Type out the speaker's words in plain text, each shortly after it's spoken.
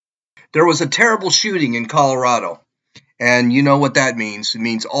There was a terrible shooting in Colorado, and you know what that means. It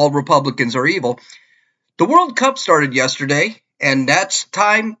means all Republicans are evil. The World Cup started yesterday, and it's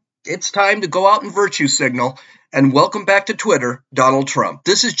time to go out and virtue signal. And welcome back to Twitter, Donald Trump.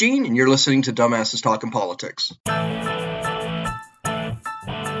 This is Gene, and you're listening to Dumbasses Talking Politics. Hey,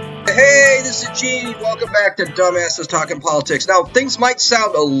 this is Gene. Welcome back to Dumbasses Talking Politics. Now, things might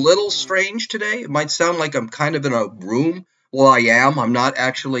sound a little strange today. It might sound like I'm kind of in a room. Well, I am. I'm not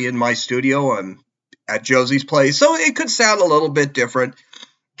actually in my studio. I'm at Josie's place, so it could sound a little bit different.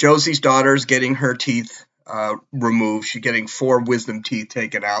 Josie's daughter's getting her teeth removed. She's getting 4 wisdom teeth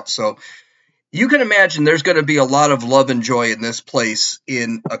taken out. So you can imagine there's going to be a lot of love and joy in this place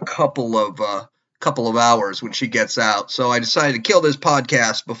in a couple of hours when she gets out. So I decided to kill this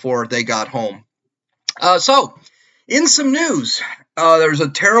podcast before they got home. So in some news, there's a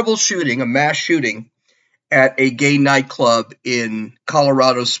terrible shooting, a mass shooting at a gay nightclub in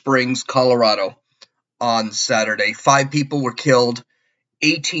Colorado Springs, Colorado on Saturday. 5 people were killed.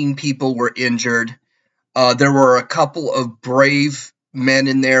 18 people were injured. There were a couple of brave men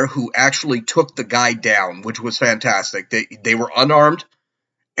in there who actually took the guy down, which was fantastic. They were unarmed,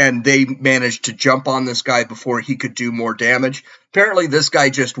 and they managed to jump on this guy before he could do more damage. Apparently, this guy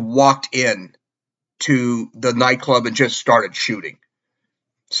just walked in to the nightclub and just started shooting.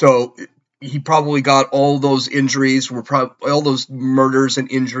 So he probably got all those injuries, all those murders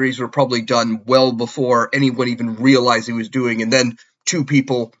and injuries were probably done well before anyone even realized he was doing. And then 2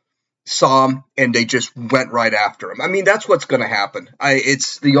 people saw him and they just went right after him. I mean, that's what's going to happen.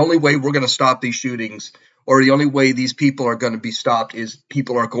 It's the only way we're going to stop these shootings, or the only way these people are going to be stopped is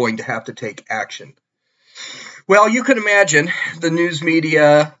people are going to have to take action. Well, you can imagine the news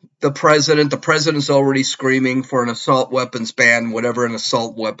media, the president's already screaming for an assault weapons ban, whatever an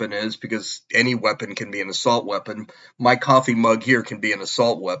assault weapon is, because any weapon can be an assault weapon. My coffee mug here can be an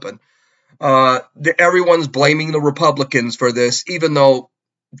assault weapon. Everyone's blaming the Republicans for this, even though,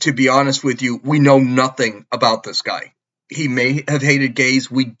 to be honest with you, we know nothing about this guy. He may have hated gays.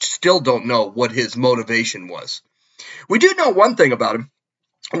 We still don't know what his motivation was. We do know one thing about him.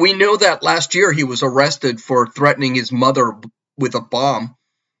 We know that last year he was arrested for threatening his mother with a bomb.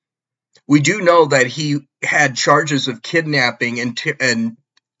 We do know that he had charges of kidnapping and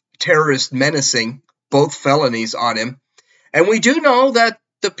terrorist menacing, both felonies on him. And we do know that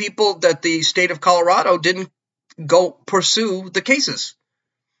the state of Colorado didn't go pursue the cases.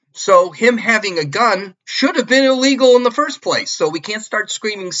 So him having a gun should have been illegal in the first place. So we can't start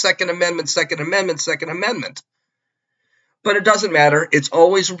screaming Second Amendment, Second Amendment, Second Amendment. But it doesn't matter. It's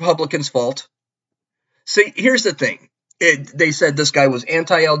always Republicans' fault. See, here's the thing. They said this guy was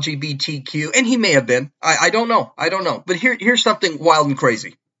anti-LGBTQ, and he may have been. I don't know. But here's something wild and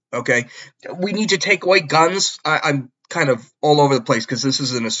crazy, okay? We need to take away guns. I'm kind of all over the place because this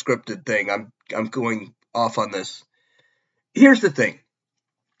isn't a scripted thing. I'm going off on this. Here's the thing.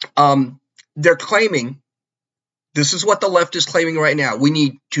 They're claiming, this is what the left is claiming right now. We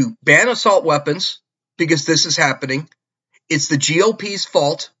need to ban assault weapons because this is happening. It's the GOP's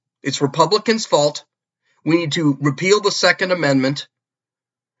fault. It's Republicans' fault. We need to repeal the Second Amendment.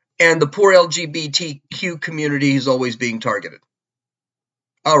 And the poor LGBTQ community is always being targeted.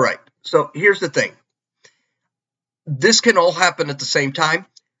 All right. So here's the thing. This can all happen at the same time.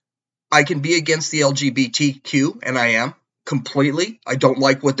 I can be against the LGBTQ, and I am. Completely. I don't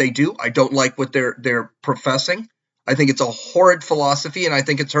like what they do. I don't like what they're professing. I think it's a horrid philosophy, and I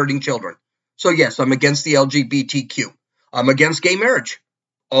think it's hurting children. So yes, I'm against the LGBTQ. I'm against gay marriage.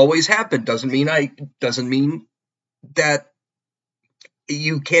 Always have been. Doesn't mean that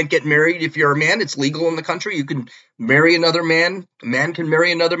you can't get married if you're a man. It's legal in the country. You can marry another man. A man can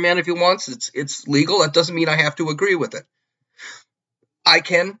marry another man if he wants. It's legal. That doesn't mean I have to agree with it. I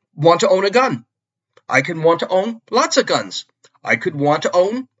can want to own a gun. I can want to own lots of guns. I could want to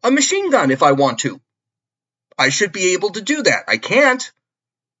own a machine gun if I want to. I should be able to do that. I can't.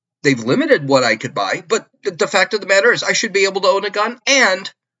 They've limited what I could buy, but the fact of the matter is I should be able to own a gun, and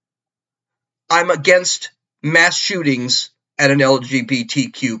I'm against mass shootings at an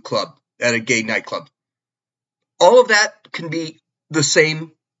LGBTQ club, at a gay nightclub. All of that can be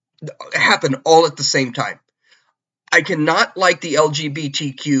happen all at the same time. I cannot like the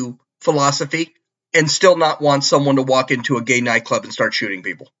LGBTQ philosophy and still not want someone to walk into a gay nightclub and start shooting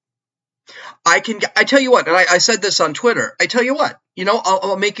people. I tell you what, and I said this on Twitter, I tell you what,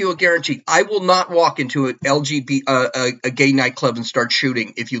 I'll make you a guarantee. I will not walk into a gay nightclub and start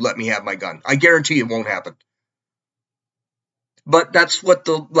shooting if you let me have my gun. I guarantee it won't happen. But that's what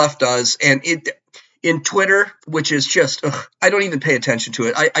the left does, and in Twitter, which is just, I don't even pay attention to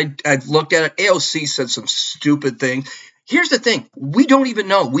it. I've looked at it. AOC said some stupid thing. Here's the thing. We don't even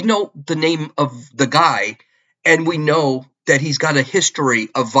know. We know the name of the guy, and we know that he's got a history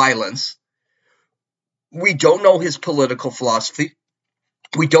of violence. We don't know his political philosophy.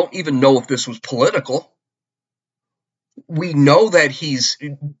 We don't even know if this was political. We know that he's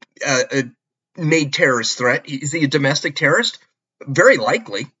made terrorist threat. Is he a domestic terrorist? Very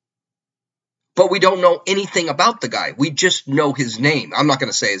likely. But we don't know anything about the guy. We just know his name. I'm not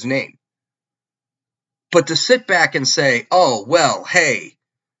going to say his name. But to sit back and say, oh, well, hey,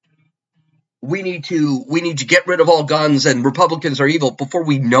 we need to get rid of all guns and Republicans are evil before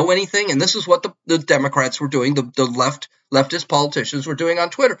we know anything, and this is what the Democrats were doing, the leftist politicians were doing on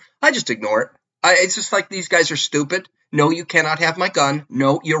Twitter. I just ignore it. It's just like these guys are stupid. No, you cannot have my gun.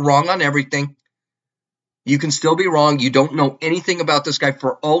 No, you're wrong on everything. You can still be wrong. You don't know anything about this guy.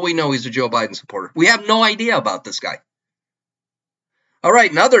 For all we know, he's a Joe Biden supporter. We have no idea about this guy. All right,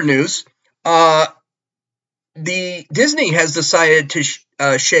 in other news, the Disney has decided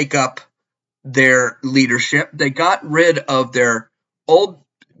to shake up their leadership. They got rid of their old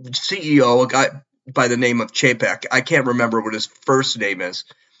CEO, a guy by the name of Chapek. I can't remember what his first name is.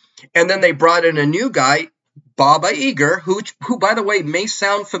 And then they brought in a new guy, Bob Iger, who, by the way, may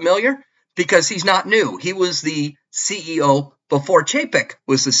sound familiar because he's not new. He was the CEO before Chapek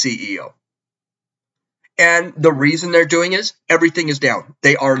was the CEO. And the reason they're doing is everything is down.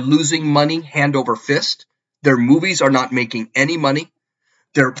 They are losing money hand over fist. Their movies are not making any money.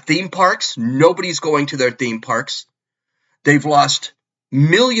 Their theme parks, nobody's going to their theme parks. They've lost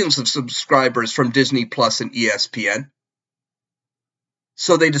millions of subscribers from Disney Plus and ESPN.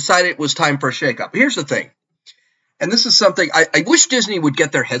 So they decided it was time for a shakeup. Here's the thing. And this is something I wish Disney would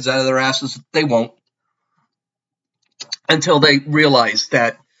get their heads out of their asses. They won't. Until they realize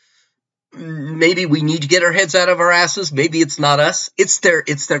that maybe we need to get our heads out of our asses. Maybe it's not us. It's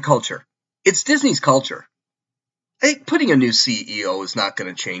their culture. It's Disney's culture. Hey, putting a new CEO is not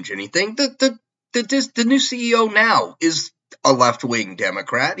going to change anything. The new CEO now is a left-wing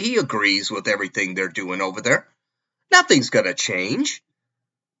Democrat. He agrees with everything they're doing over there. Nothing's going to change.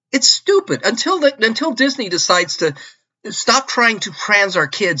 It's stupid. Until Disney decides to stop trying to trans our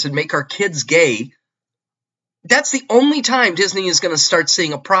kids and make our kids gay, that's the only time Disney is going to start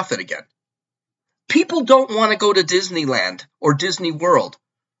seeing a profit again. People don't want to go to Disneyland or Disney World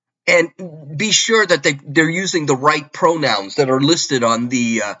and be sure that they're using the right pronouns that are listed on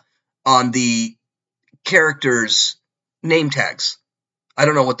the characters' name tags. I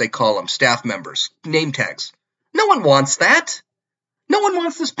don't know what they call them, staff members, name tags. No one wants that. No one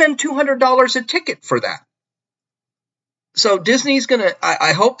wants to spend $200 a ticket for that. So Disney's gonna.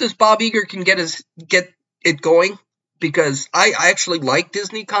 I hope this Bob Iger can get it going, because I actually like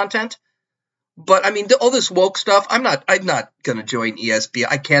Disney content. But I mean, all this woke stuff, I'm not going to join ESPN.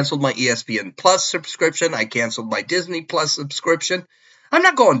 I canceled my ESPN Plus subscription. I canceled my Disney Plus subscription. I'm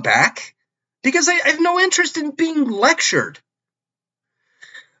not going back because I have no interest in being lectured.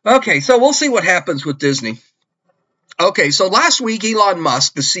 Okay, so we'll see what happens with Disney. Okay, so last week, Elon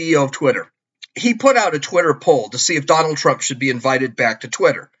Musk, the CEO of Twitter, he put out a Twitter poll to see if Donald Trump should be invited back to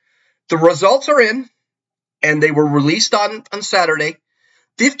Twitter. The results are in, and they were released on Saturday.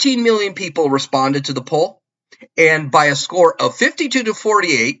 15 million people responded to the poll, and by a score of 52 to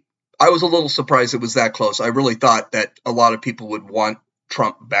 48, I was a little surprised it was that close. I really thought that a lot of people would want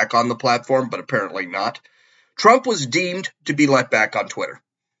Trump back on the platform, but apparently not. Trump was deemed to be let back on Twitter.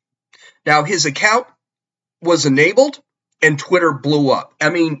 Now, his account was enabled, and Twitter blew up. I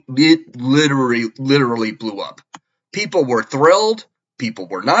mean, it literally blew up. People were thrilled. People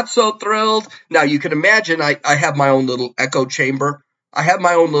were not so thrilled. Now, you can imagine I have my own little echo chamber. I have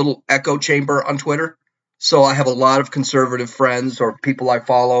my own little echo chamber on Twitter. So I have a lot of conservative friends or people I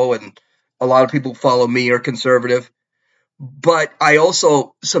follow, and a lot of people who follow me are conservative. But I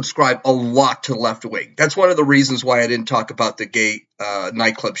also subscribe a lot to left wing. That's one of the reasons why I didn't talk about the gay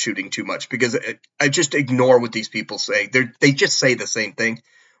nightclub shooting too much, because I just ignore what these people say. They just say the same thing.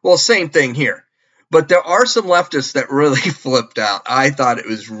 Well, same thing here. But there are some leftists that really flipped out. I thought it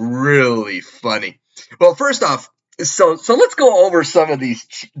was really funny. Well, first off, so let's go over some of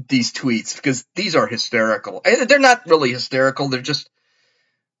these tweets, because these are hysterical. And they're not really hysterical. They're just,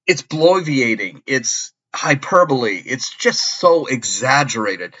 it's bloviating. It's hyperbole. It's just so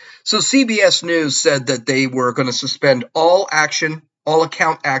exaggerated. So CBS News said that they were going to suspend all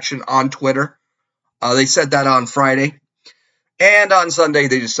account action on Twitter. They said that on Friday. And on Sunday,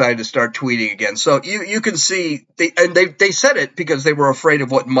 they decided to start tweeting again. So you can see, they said it because they were afraid of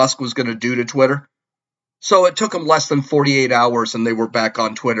what Musk was going to do to Twitter. So it took them less than 48 hours, and they were back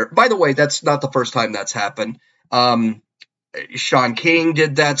on Twitter. By the way, that's not the first time that's happened. Sean King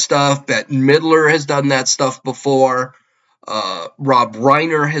did that stuff. Bette Midler has done that stuff before. Rob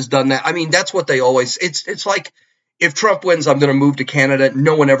Reiner has done that. I mean, that's what they always. It's like if Trump wins, I'm going to move to Canada.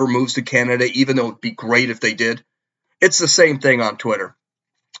 No one ever moves to Canada, even though it'd be great if they did. It's the same thing on Twitter.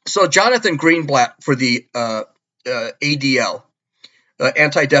 So Jonathan Greenblatt for the ADL,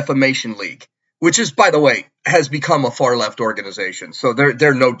 Anti-Defamation League, which is, by the way, has become a far-left organization. So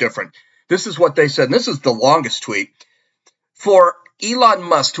they're no different. This is what they said, and this is the longest tweet. For Elon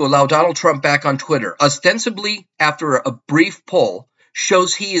Musk to allow Donald Trump back on Twitter, ostensibly after a brief poll,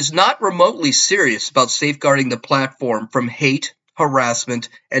 shows he is not remotely serious about safeguarding the platform from hate, harassment,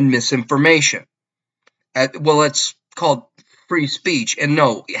 and misinformation. Well, it's called free speech. And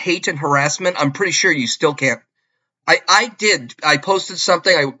no, hate and harassment, I'm pretty sure you still can't. I posted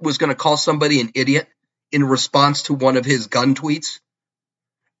something. I was going to call somebody an idiot in response to one of his gun tweets.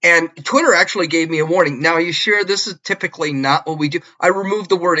 And Twitter actually gave me a warning. Now, are you sure this is typically not what we do? I removed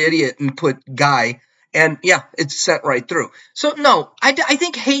the word idiot and put guy. And yeah, it's sent right through. So no, I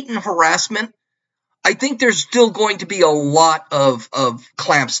think hate and harassment, I think there's still going to be a lot of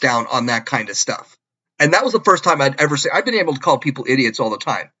clamps down on that kind of stuff. And that was the first time I'd ever say, I've been able to call people idiots all the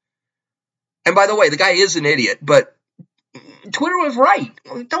time. And by the way, the guy is an idiot, but Twitter was right.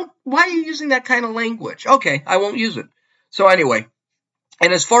 Why are you using that kind of language? Okay, I won't use it. So anyway,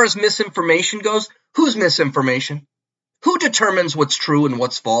 and as far as misinformation goes, who's misinformation? Who determines what's true and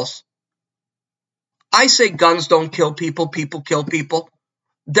what's false? I say guns don't kill people, people kill people.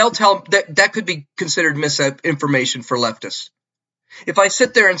 They'll tell that could be considered misinformation for leftists. If I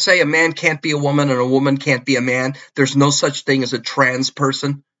sit there and say a man can't be a woman and a woman can't be a man, there's no such thing as a trans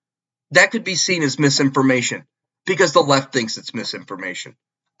person, that could be seen as misinformation because the left thinks it's misinformation.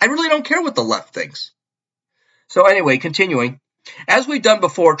 I really don't care what the left thinks. So anyway, continuing. As we've done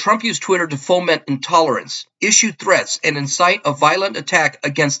before, Trump used Twitter to foment intolerance, issue threats, and incite a violent attack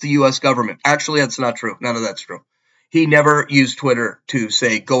against the U.S. government. Actually, that's not true. None of that's true. He never used Twitter to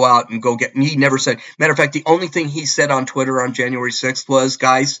say, go out and go get, and he never said, matter of fact, the only thing he said on Twitter on January 6th was,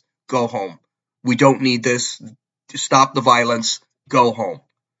 guys, go home. We don't need this. Stop the violence. Go home.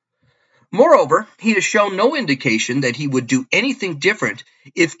 Moreover, he has shown no indication that he would do anything different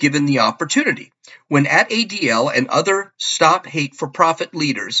if given the opportunity. When at ADL and other Stop Hate for Profit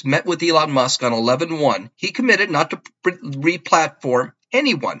leaders met with Elon Musk on 11/1, he committed not to re-platform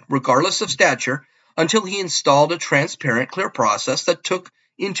anyone, regardless of stature, until he installed a transparent, clear process that took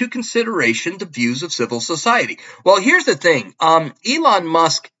into consideration the views of civil society. Well, here's the thing. Elon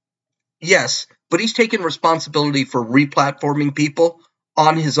Musk, yes, but he's taken responsibility for re-platforming people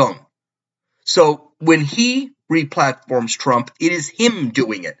on his own. So when he replatforms Trump, it is him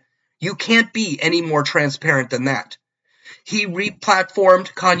doing it. You can't be any more transparent than that. He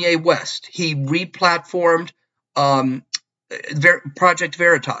replatformed Kanye West. He replatformed Project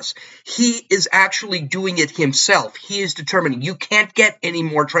Veritas. He is actually doing it himself. He is determining. You can't get any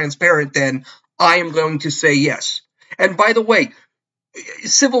more transparent than I am going to say yes. And by the way,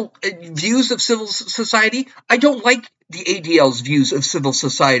 civil views of civil society, I don't like the ADL's views of civil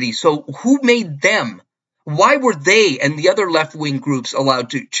society. So who made them? Why were they and the other left-wing groups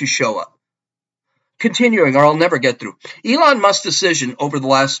allowed to show up? Continuing, or I'll never get through. Elon Musk's decision over the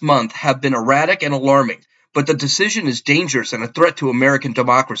last month have been erratic and alarming, but the decision is dangerous and a threat to American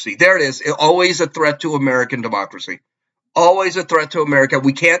democracy. There it is. Always a threat to American democracy. Always a threat to America.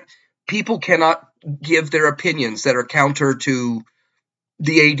 People cannot give their opinions that are counter to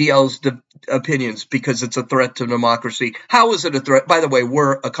the ADL's opinions because it's a threat to democracy. How is it a threat? By the way,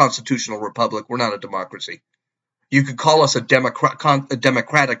 we're a constitutional republic. We're not a democracy. You could call us a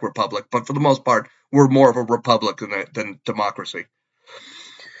democratic republic, but for the most part, we're more of a republic than democracy.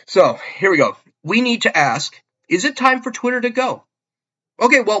 So here we go. We need to ask, is it time for Twitter to go?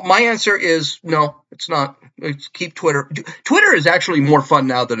 Okay, well, my answer is no, it's not. Let's keep Twitter. Twitter is actually more fun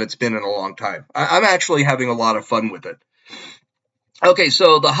now than it's been in a long time. I'm actually having a lot of fun with it. Okay,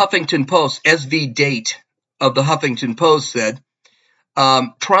 so the Huffington Post, SV Date of the Huffington Post said,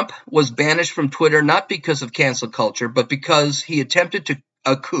 Trump was banished from Twitter not because of cancel culture, but because he attempted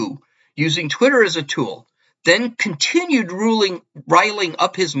a coup using Twitter as a tool, then continued riling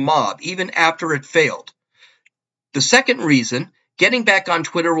up his mob even after it failed. The second reason, getting back on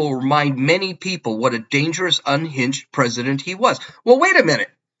Twitter will remind many people what a dangerous, unhinged president he was. Well, wait a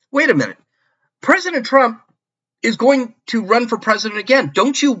minute. President Trump is going to run for president again.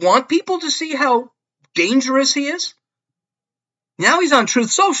 Don't you want people to see how dangerous he is? Now he's on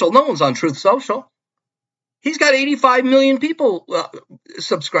Truth Social. No one's on Truth Social. He's got 85 million people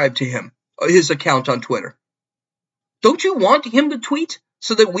subscribed to his account on Twitter. Don't you want him to tweet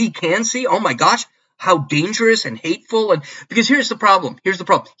so that we can see, oh my gosh, how dangerous and hateful? And because here's the problem.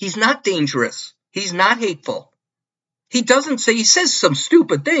 He's not dangerous. He's not hateful. He doesn't say, he says some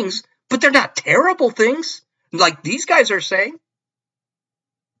stupid things, but they're not terrible things like these guys are saying.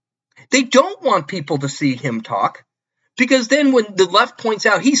 They don't want people to see him talk, because then when the left points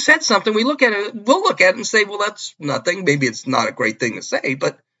out he said something, we'll look at it and say, well, that's nothing. Maybe it's not a great thing to say,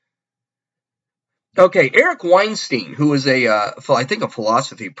 but okay. Eric Weinstein, who is I think a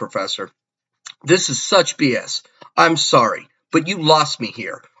philosophy professor. This is such BS. I'm sorry, but you lost me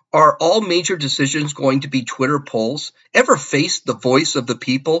here. Are all major decisions going to be Twitter polls? Ever faced the voice of the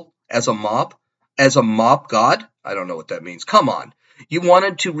people as a mob god? I don't know what that means. Come on. You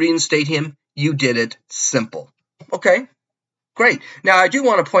wanted to reinstate him. You did it. Simple. Okay, great. Now, I do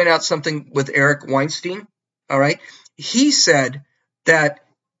want to point out something with Eric Weinstein. All right. He said that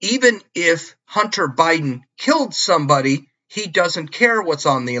even if Hunter Biden killed somebody, he doesn't care what's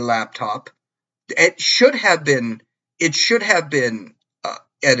on the laptop. It should have been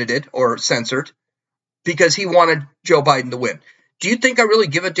edited or censored because he wanted Joe Biden to win. Do you think I really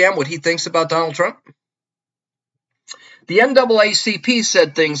give a damn what he thinks about Donald Trump? The NAACP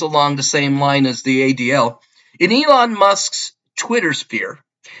said things along the same line as the ADL. In Elon Musk's Twitter sphere,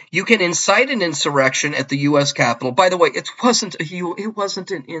 you can incite an insurrection at the U.S. Capitol. By the way, it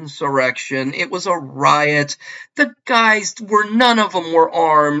wasn't an insurrection. It was a riot. The guys none of them were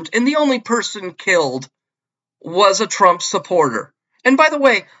armed, and the only person killed was a Trump supporter. And by the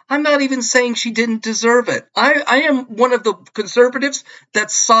way, I'm not even saying she didn't deserve it. I am one of the conservatives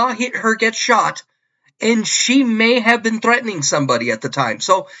that saw her get shot, and she may have been threatening somebody at the time.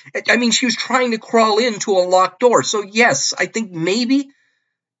 So, I mean, she was trying to crawl into a locked door. So, yes, I think maybe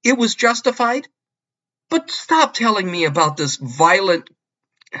it was justified. But stop telling me about this violent...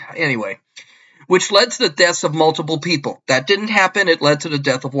 Anyway, which led to the deaths of multiple people. That didn't happen. It led to the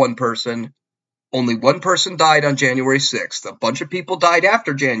death of one person. Only one person died on January 6th. A bunch of people died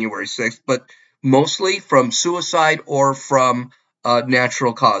after January 6th, but mostly from suicide or from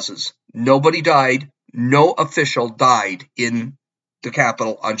natural causes. Nobody died. No official died in the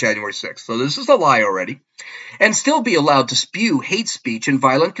Capitol on January 6th. So this is a lie already. And still be allowed to spew hate speech and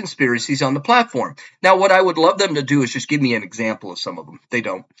violent conspiracies on the platform. Now, what I would love them to do is just give me an example of some of them. They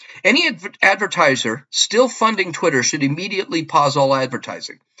don't. Any advertiser still funding Twitter should immediately pause all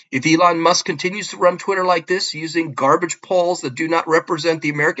advertising. If Elon Musk continues to run Twitter like this, using garbage polls that do not represent the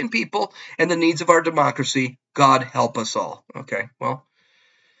American people and the needs of our democracy, God help us all. Okay, well,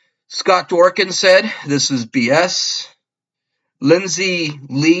 Scott Dworkin said, this is BS. Lindsay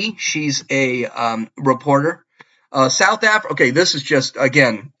Lee, she's a reporter. South Africa, okay, this is just,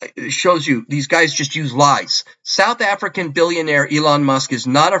 again, it shows you these guys just use lies. South African billionaire Elon Musk is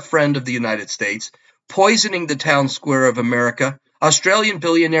not a friend of the United States, poisoning the town square of America. Australian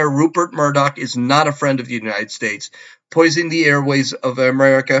billionaire Rupert Murdoch is not a friend of the United States, poisoning the airways of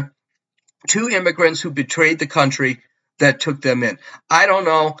America. 2 immigrants who betrayed the country that took them in. I don't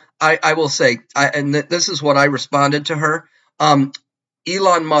know. I will say, and this is what I responded to her.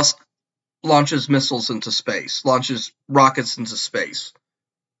 Elon Musk launches missiles into space, launches rockets into space.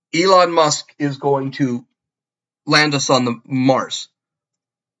 Elon Musk is going to land us on the Mars.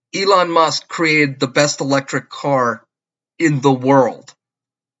 Elon Musk created the best electric car in the world,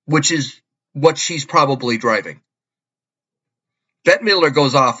 which is what she's probably driving. Bette Midler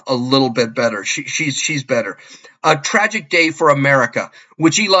goes off a little bit better. She's better. A tragic day for America,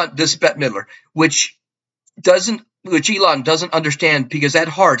 which Elon doesn't understand, because at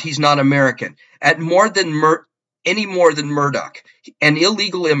heart he's not American. Any more than Murdoch, an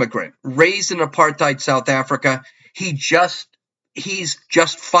illegal immigrant raised in apartheid South Africa, he's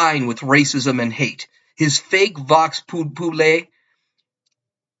just fine with racism and hate. His fake vox populi,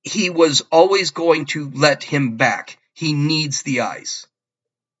 he was always going to let him back. He needs the eyes.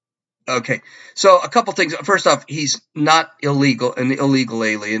 Okay, so a couple things. First off, he's not an illegal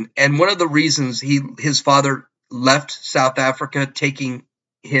alien. And one of the reasons his father left South Africa, taking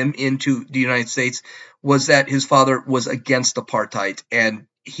him into the United States, was that his father was against apartheid and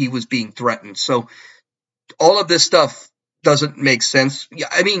he was being threatened. So all of this stuff doesn't make sense. Yeah,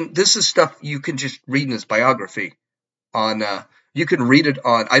 I mean, this is stuff you can just read in his biography on... you can read it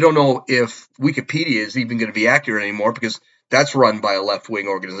on, I don't know if Wikipedia is even going to be accurate anymore, because that's run by a left-wing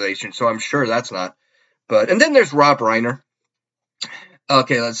organization, so I'm sure that's not. And then there's Rob Reiner.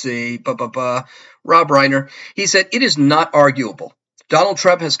 Okay, let's see. Rob Reiner. He said, it is not arguable. Donald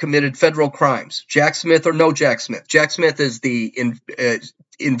Trump has committed federal crimes. Jack Smith or no Jack Smith. Jack Smith is the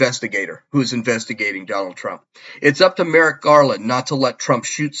investigator who's investigating Donald Trump. It's up to Merrick Garland not to let Trump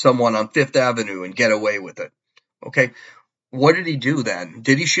shoot someone on Fifth Avenue and get away with it. Okay. What did he do then?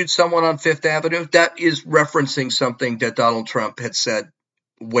 Did he shoot someone on Fifth Avenue? That is referencing something that Donald Trump had said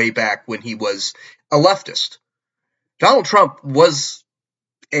way back when he was a leftist. Donald Trump was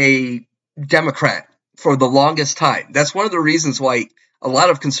a Democrat for the longest time. That's one of the reasons why a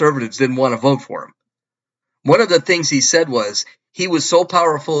lot of conservatives didn't want to vote for him. One of the things he said was he was so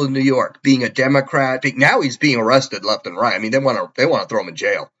powerful in New York, being a Democrat. Now he's being arrested left and right. I mean, they want to throw him in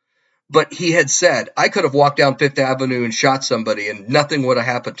jail. But he had said, I could have walked down Fifth Avenue and shot somebody and nothing would have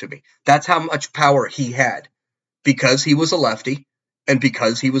happened to me. That's how much power he had, because he was a lefty and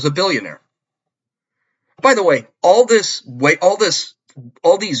because he was a billionaire. By the way, all these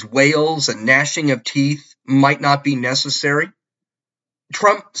wails and gnashing of teeth might not be necessary.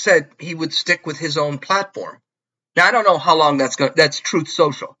 Trump said he would stick with his own platform. Now, I don't know how long that's Truth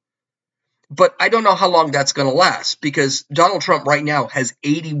Social. But I don't know how long that's going to last, because Donald Trump right now has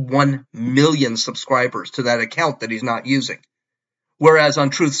 81 million subscribers to that account that he's not using. Whereas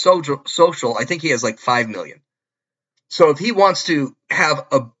on Truth Social, I think he has like 5 million. So if he wants to have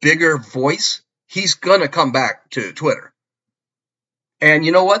a bigger voice, he's going to come back to Twitter. And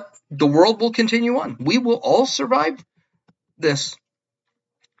you know what? The world will continue on. We will all survive this.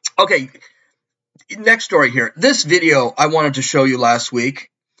 Okay, next story here. This video I wanted to show you last week.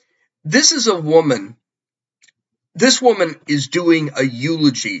 This is a woman. This woman is doing a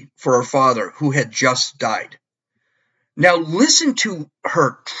eulogy for her father who had just died. Now listen to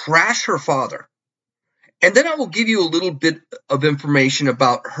her trash her father. And then I will give you a little bit of information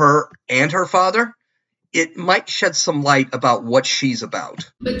about her and her father. It might shed some light about what she's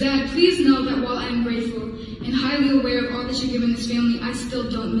about. But Dad, please know that while I am grateful and highly aware of all that you've given this family, I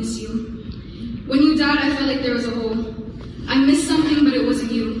still don't miss you. When you died, I felt like there was a hole. I missed something, but it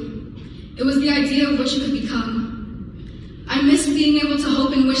wasn't you. It was the idea of what you could become. I missed being able to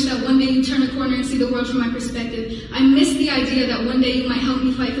hope and wish that one day you'd turn a corner and see the world from my perspective. I missed the idea that one day you might help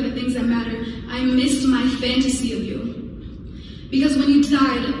me fight for the things that matter. I missed my fantasy of you. Because when you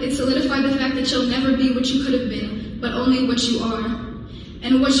died, it solidified the fact that you'll never be what you could have been, but only what you are.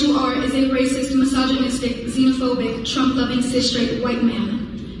 And what you are is a racist, misogynistic, xenophobic, Trump-loving, cis-straight white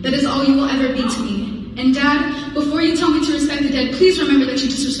man. That is all you will ever be to me. And Dad, before you tell me to respect the dead, please remember that you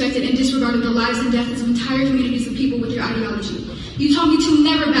disrespected and disregarded the lives and deaths of entire communities of people with your ideology. You told me to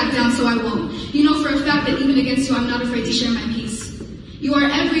never back down, so I won't. You know for a fact that even against you, I'm not afraid to share my peace. You are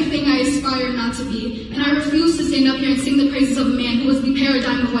everything I aspire not to be, and I refuse to stand up here and sing the praises of a man who was the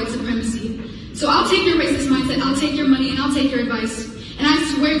paradigm of white supremacy. So I'll take your racist mindset, I'll take your money, and I'll take your advice. And I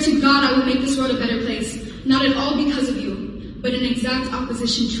swear to God I will make this world a better place. Not at all because of you, but in exact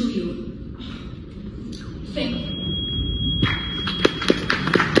opposition to you. Thank you.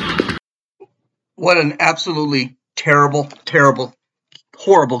 What an absolutely terrible, terrible,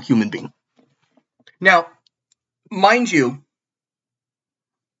 horrible human being. Now, mind you,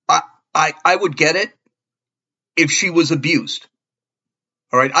 I would get it if she was abused.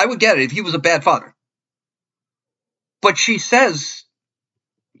 All right, I would get it if he was a bad father. But she says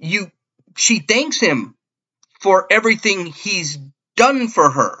she thanks him for everything he's done for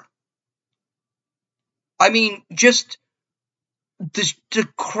her. I mean, just the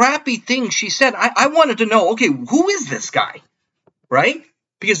crappy thing she said. I wanted to know, okay, who is this guy, right?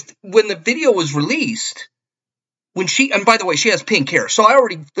 Because when the video was released, and by the way, she has pink hair, so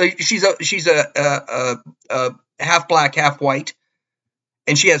she's a half black, half white,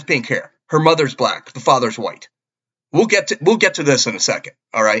 and she has pink hair. Her mother's black, the father's white. We'll get to this in a second,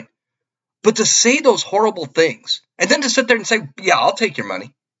 all right? But to say those horrible things, and then to sit there and say, yeah, I'll take your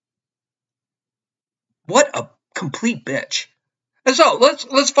money. What a complete bitch. And so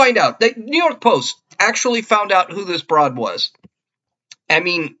let's find out. The New York Post actually found out who this broad was. I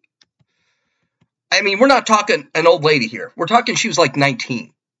mean, we're not talking an old lady here. We're talking she was like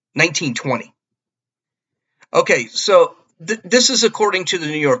 19, 20. Okay, so this is according to the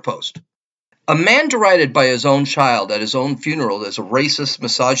New York Post. A man derided by his own child at his own funeral as a racist,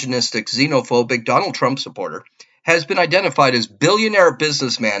 misogynistic, xenophobic Donald Trump supporter has been identified as billionaire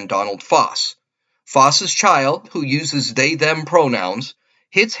businessman Donald Foss. Foss's child, who uses they-them pronouns,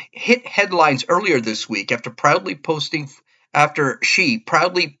 hit headlines earlier this week after she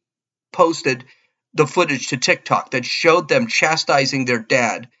proudly posted the footage to TikTok that showed them chastising their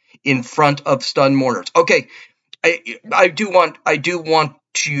dad in front of stunned mourners. Okay, I do want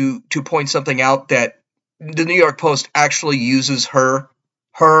to point something out, that the New York Post actually uses her.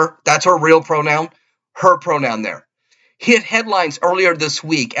 That's her real pronoun. Her pronoun there. Hit headlines earlier this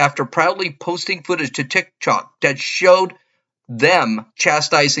week after proudly posting footage to TikTok that showed them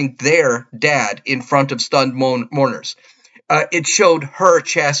chastising their dad in front of stunned mourners. It showed her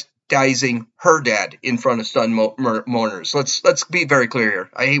chastising her dad in front of stunned mourners. Let's be very clear here.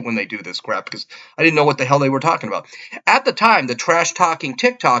 I hate when they do this crap because I didn't know what the hell they were talking about. At the time, the trash-talking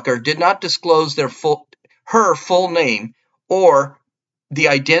TikToker did not disclose her full name or the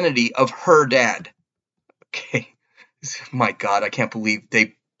identity of her dad. Okay. My God, I can't believe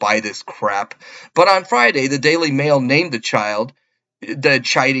they buy this crap. But on Friday, the Daily Mail named the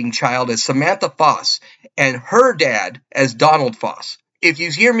chiding child, as Samantha Foss and her dad as Donald Foss. If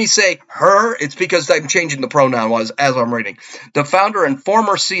you hear me say her, it's because I'm changing the pronoun as I'm reading. The founder and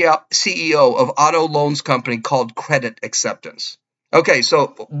former CEO of auto loans company called Credit Acceptance. Okay, so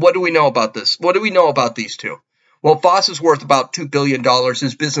what do we know about this? What do we know about these two? Well, Foss is worth about $2 billion.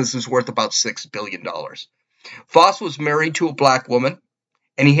 His business is worth about $6 billion. Foss was married to a black woman,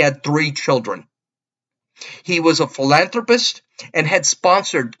 and he had 3 children. He was a philanthropist and had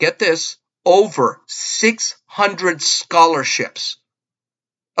sponsored, get this, over 600 scholarships.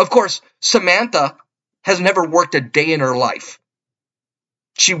 Of course, Samantha has never worked a day in her life.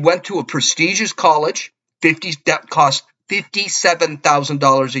 She went to a prestigious college that cost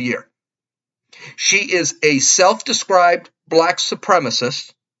 $57,000 a year. She is a self-described black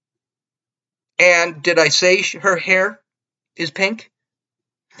supremacist. And did I say her hair is pink?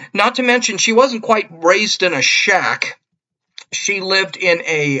 Not to mention, she wasn't quite raised in a shack. She lived in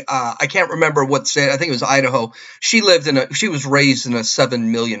I can't remember what state, I think it was Idaho. She was raised in a $7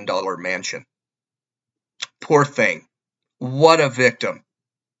 million mansion. Poor thing. What a victim.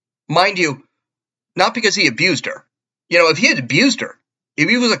 Mind you, not because he abused her. If he had abused her, if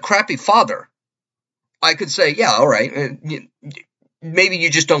he was a crappy father, I could say, yeah, all right, maybe you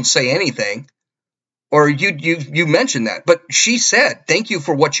just don't say anything. Or you mentioned that. But she said, thank you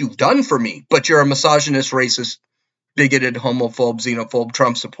for what you've done for me, but you're a misogynist, racist, bigoted, homophobe, xenophobe,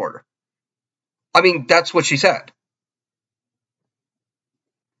 Trump supporter. I mean, that's what she said.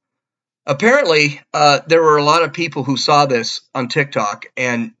 Apparently, there were a lot of people who saw this on TikTok,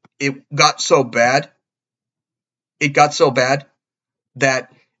 and it got so bad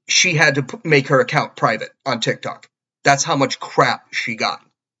that she had to make her account private on TikTok. That's how much crap she got.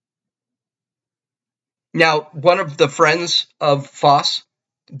 Now, one of the friends of Foss,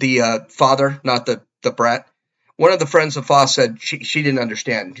 the father, not the brat, one of the friends of Foss said she didn't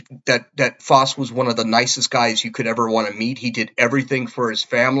understand that Foss was one of the nicest guys you could ever want to meet. He did everything for his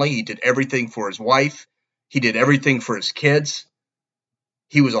family. He did everything for his wife. He did everything for his kids.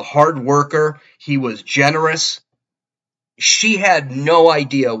 He was a hard worker. He was generous. She had no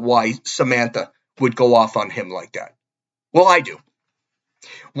idea why Samantha would go off on him like that. Well, I do.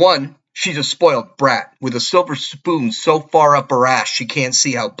 One, she's a spoiled brat with a silver spoon so far up her ass she can't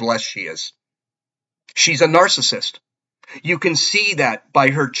see how blessed she is. She's a narcissist. You can see that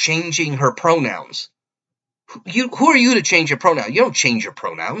by her changing her pronouns. Who are you to change your pronoun? You don't change your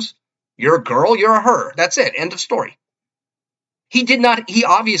pronouns. You're a girl, you're a her. That's it. End of story. He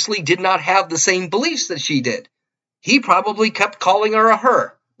obviously did not have the same beliefs that she did. He probably kept calling her a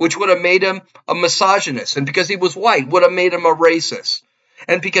her, which would have made him a misogynist. And because he was white, would have made him a racist.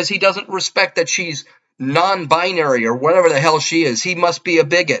 And because he doesn't respect that she's non-binary or whatever the hell she is, he must be a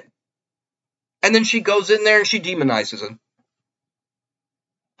bigot. And then she goes in there and she demonizes him.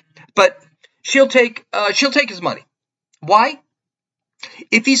 But she'll take his money. Why?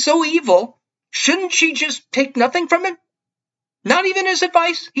 If he's so evil, shouldn't she just take nothing from him? Not even his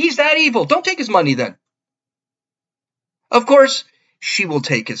advice? He's that evil. Don't take his money then. Of course, she will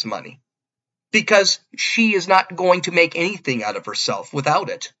take his money because she is not going to make anything out of herself without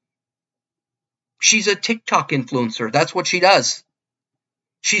it. She's a TikTok influencer. That's what she does.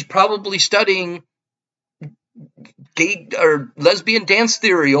 She's probably studying gay or lesbian dance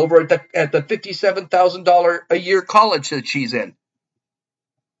theory over at the $57,000 a year college that she's in.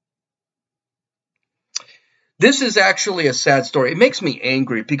 This is actually a sad story. It makes me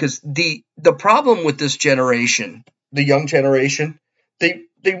angry because the problem with this generation, the young generation, they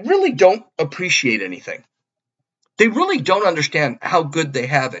really don't appreciate anything. They really don't understand how good they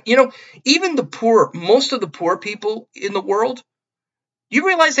have it. Even the poor, most of the poor people in the world, you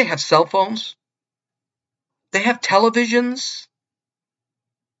realize they have cell phones? They have televisions?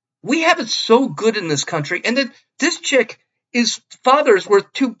 We have it so good in this country. And then this chick, his father's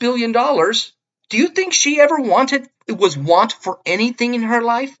worth $2 billion. Do you think she ever was want for anything in her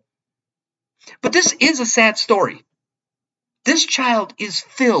life? But this is a sad story. This child is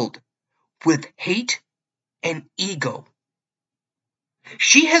filled with hate and ego.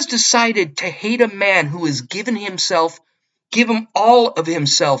 She has decided to hate a man who has given him all of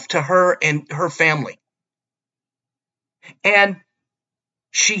himself to her and her family. And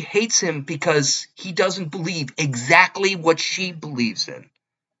she hates him because he doesn't believe exactly what she believes in.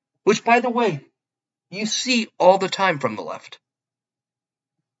 Which, by the way, you see all the time from the left.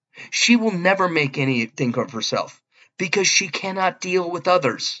 She will never make anything of herself because she cannot deal with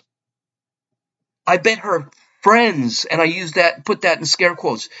others. I bet her friends, and put that in scare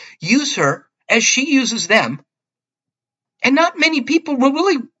quotes, use her as she uses them. And not many people will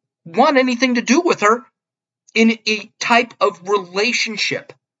really want anything to do with her in a type of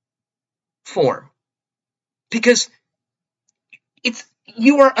relationship form. Because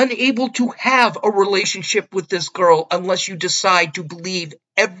you are unable to have a relationship with this girl unless you decide to believe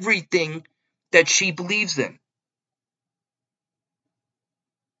everything that she believes in.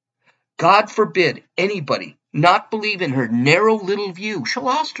 God forbid anybody not believe in her narrow little view. She'll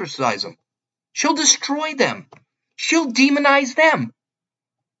ostracize them. She'll destroy them. She'll demonize them.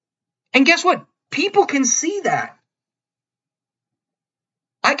 And guess what? People can see that.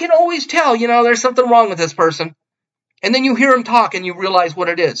 I can always tell, there's something wrong with this person. And then you hear him talk and you realize what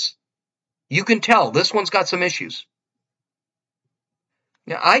it is. You can tell this one's got some issues.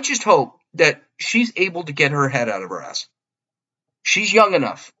 Now, I just hope that she's able to get her head out of her ass. She's young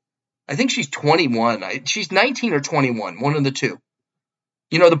enough. I think she's 21. She's 19 or 21, one of the two.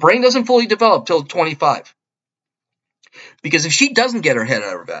 The brain doesn't fully develop till 25. Because if she doesn't get her head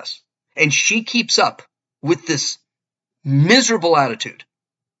out of her ass, and she keeps up with this miserable attitude,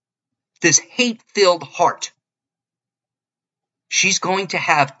 this hate-filled heart, she's going to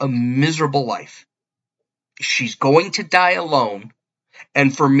have a miserable life. She's going to die alone.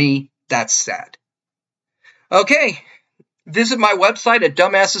 And for me, that's sad. Okay. Visit my website at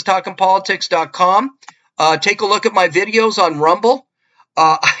dumbassestalkingpolitics.com. Take a look at my videos on Rumble.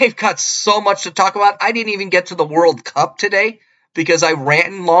 I've got so much to talk about. I didn't even get to the World Cup today because I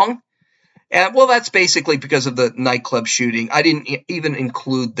ran long. And well, that's basically because of the nightclub shooting. I didn't even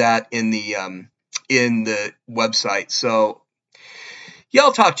include that in the website. So, yeah,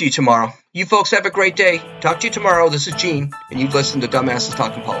 I'll talk to you tomorrow. You folks have a great day. Talk to you tomorrow. This is Gene, and you've listened to Dumbasses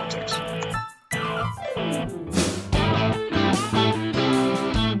Talking Politics.